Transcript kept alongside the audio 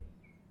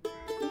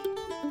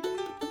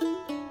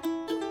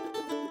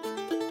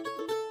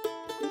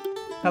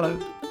Hello,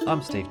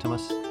 I'm Steve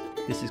Thomas.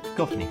 This is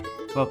Cacophony.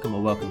 Welcome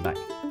or welcome back.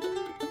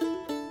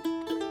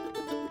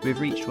 We've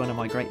reached one of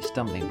my great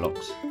stumbling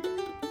blocks.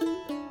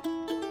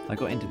 I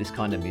got into this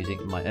kind of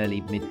music in my early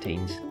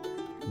mid-teens,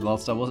 and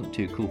whilst I wasn't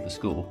too cool for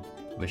school,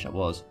 I wish I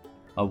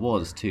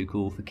was too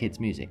cool for kids'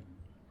 music,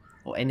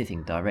 or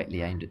anything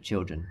directly aimed at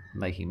children,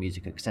 making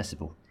music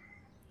accessible.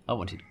 I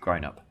wanted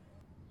grown up.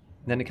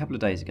 Then a couple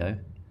of days ago,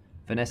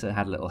 Vanessa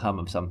had a little hum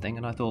of something,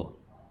 and I thought,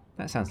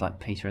 that sounds like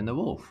Peter and the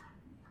Wolf.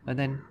 And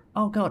then,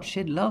 oh god,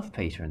 she'd love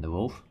Peter and the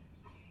Wolf.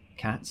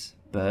 Cats,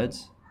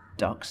 birds,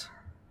 ducks,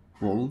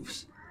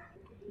 wolves.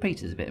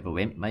 Peter's a bit of a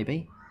wimp,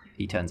 maybe.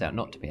 He turns out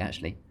not to be,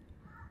 actually.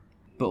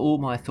 But all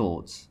my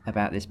thoughts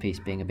about this piece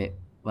being a bit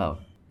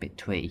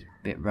twee,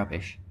 bit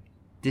rubbish,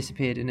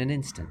 disappeared in an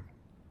instant.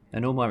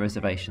 And all my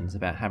reservations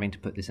about having to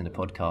put this in a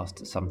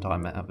podcast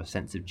sometime out of a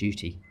sense of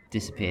duty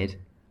disappeared.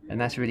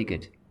 And that's really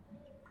good.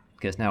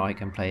 Because now I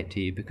can play it to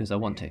you because I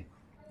want to.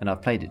 And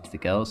I've played it to the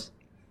girls.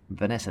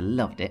 Vanessa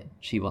loved it.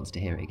 She wants to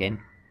hear it again.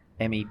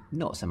 Emmy,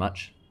 not so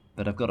much.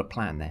 But I've got a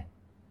plan there.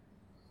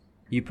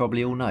 You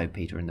probably all know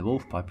Peter and the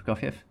Wolf by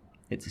Prokofiev.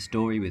 It's a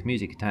story with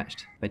music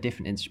attached, where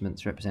different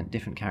instruments represent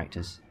different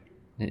characters.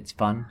 And it's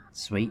fun,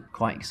 sweet,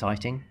 quite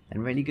exciting,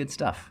 and really good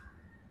stuff.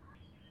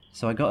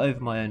 So I got over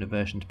my own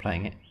aversion to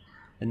playing it,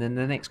 and then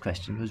the next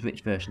question was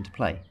which version to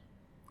play.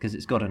 Because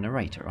it's got a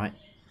narrator, right?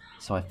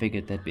 So I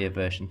figured there'd be a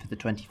version for the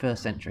 21st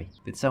century,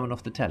 with someone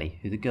off the telly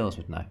who the girls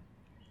would know.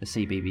 A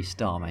CBeebies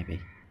star,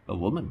 maybe. A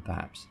woman,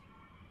 perhaps.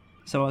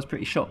 So I was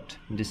pretty shocked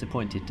and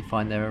disappointed to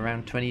find there are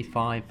around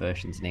 25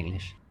 versions in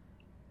English.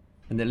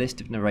 And the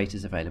list of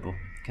narrators available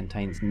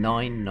contains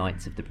 9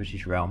 knights of the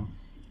British realm,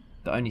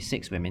 but only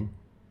 6 women,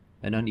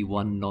 and only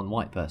 1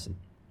 non-white person,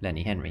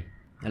 Lenny Henry.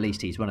 At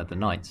least he's one of the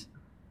knights.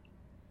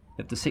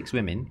 Of the 6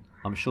 women,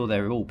 I'm sure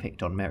they were all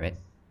picked on merit,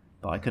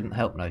 but I couldn't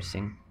help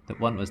noticing that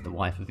 1 was the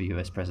wife of a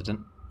US president,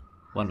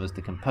 1 was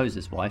the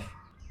composer's wife,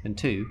 and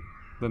 2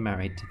 were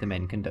married to the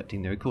men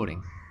conducting the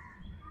recording.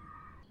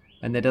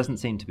 And there doesn't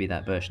seem to be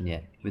that version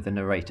yet, with a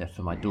narrator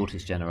for my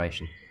daughter's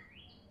generation.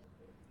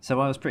 So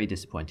I was pretty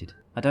disappointed.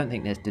 I don't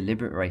think there's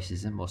deliberate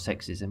racism or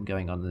sexism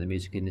going on in the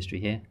music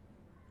industry here.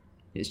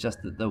 It's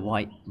just that the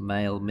white,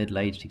 male,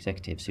 middle-aged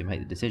executives who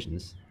make the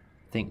decisions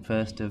think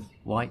first of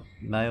white,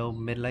 male,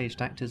 middle-aged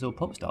actors or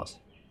pop stars.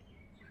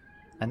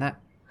 And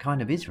that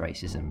kind of is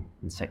racism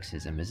and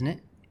sexism, isn't it?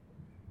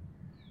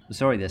 I'm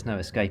sorry there's no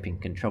escaping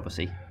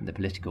controversy in the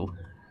political,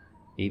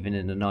 even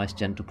in a nice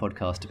gentle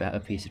podcast about a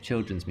piece of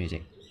children's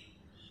music.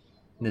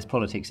 And there's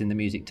politics in the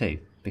music too,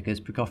 because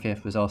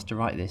Prokofiev was asked to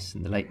write this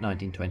in the late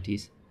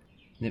 1920s,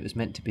 and it was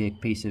meant to be a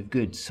piece of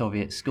good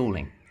Soviet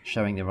schooling,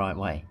 showing the right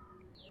way.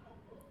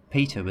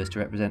 Peter was to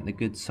represent the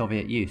good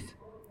Soviet youth,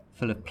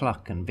 full of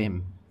pluck and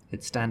vim,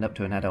 who'd stand up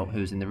to an adult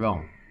who was in the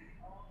wrong.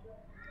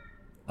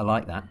 I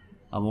like that.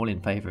 I'm all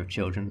in favour of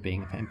children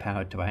being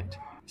empowered to act,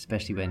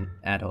 especially when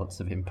adults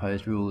have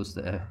imposed rules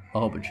that are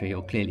arbitrary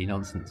or clearly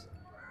nonsense.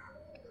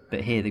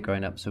 But here the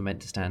grown-ups were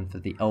meant to stand for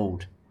the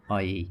old,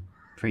 i.e.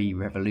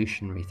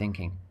 pre-revolutionary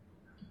thinking.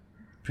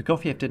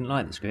 Prokofiev didn't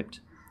like the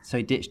script, so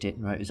he ditched it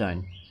and wrote his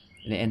own,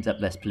 and it ends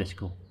up less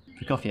political.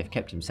 Prokofiev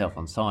kept himself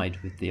on side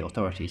with the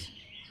authorities.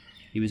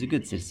 He was a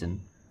good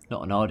citizen,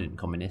 not an ardent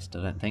communist,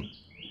 I don't think,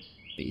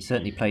 but he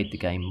certainly played the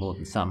game more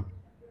than some,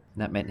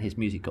 and that meant his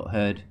music got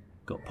heard,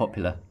 got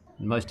popular,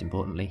 and most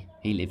importantly,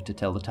 he lived to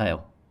tell the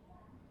tale.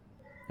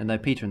 And though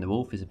Peter and the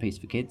Wolf is a piece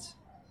for kids,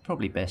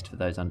 probably best for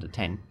those under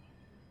 10,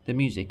 the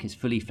music is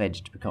fully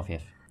fledged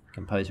Prokofiev,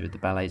 composer of the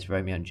ballets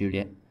Romeo and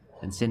Juliet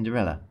and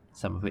Cinderella,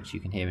 some of which you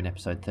can hear in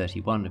episode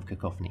 31 of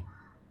Cacophony.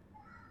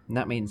 And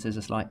that means there's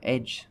a slight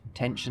edge,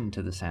 tension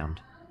to the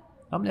sound.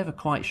 I'm never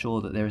quite sure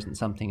that there isn't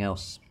something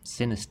else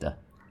sinister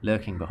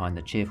lurking behind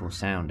the cheerful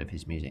sound of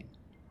his music.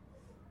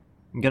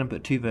 I'm going to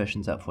put 2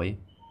 versions up for you.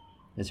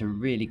 There's a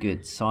really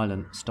good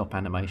silent stop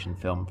animation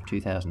film from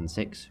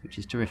 2006, which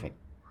is terrific.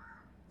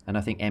 And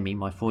I think Emmy,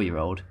 my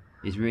 4-year-old,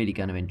 is really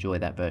going to enjoy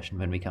that version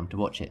when we come to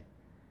watch it.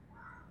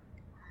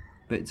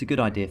 But it's a good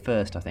idea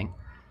first, I think,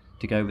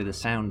 to go with a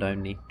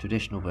sound-only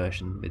traditional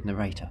version with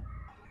narrator,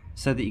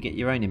 so that you get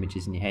your own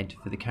images in your head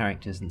for the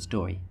characters and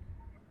story.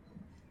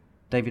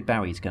 David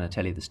Bowie's going to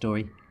tell you the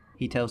story.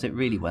 He tells it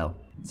really well,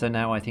 so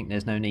now I think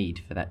there's no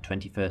need for that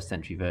 21st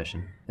century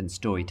version and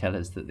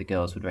storytellers that the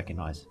girls would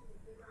recognise.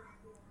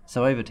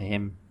 So over to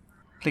him,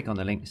 click on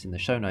the links in the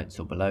show notes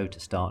or below to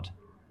start,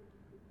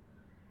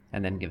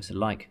 and then give us a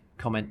like,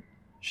 comment,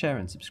 share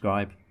and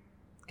subscribe.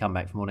 Come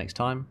back for more next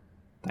time.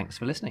 Thanks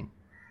for listening.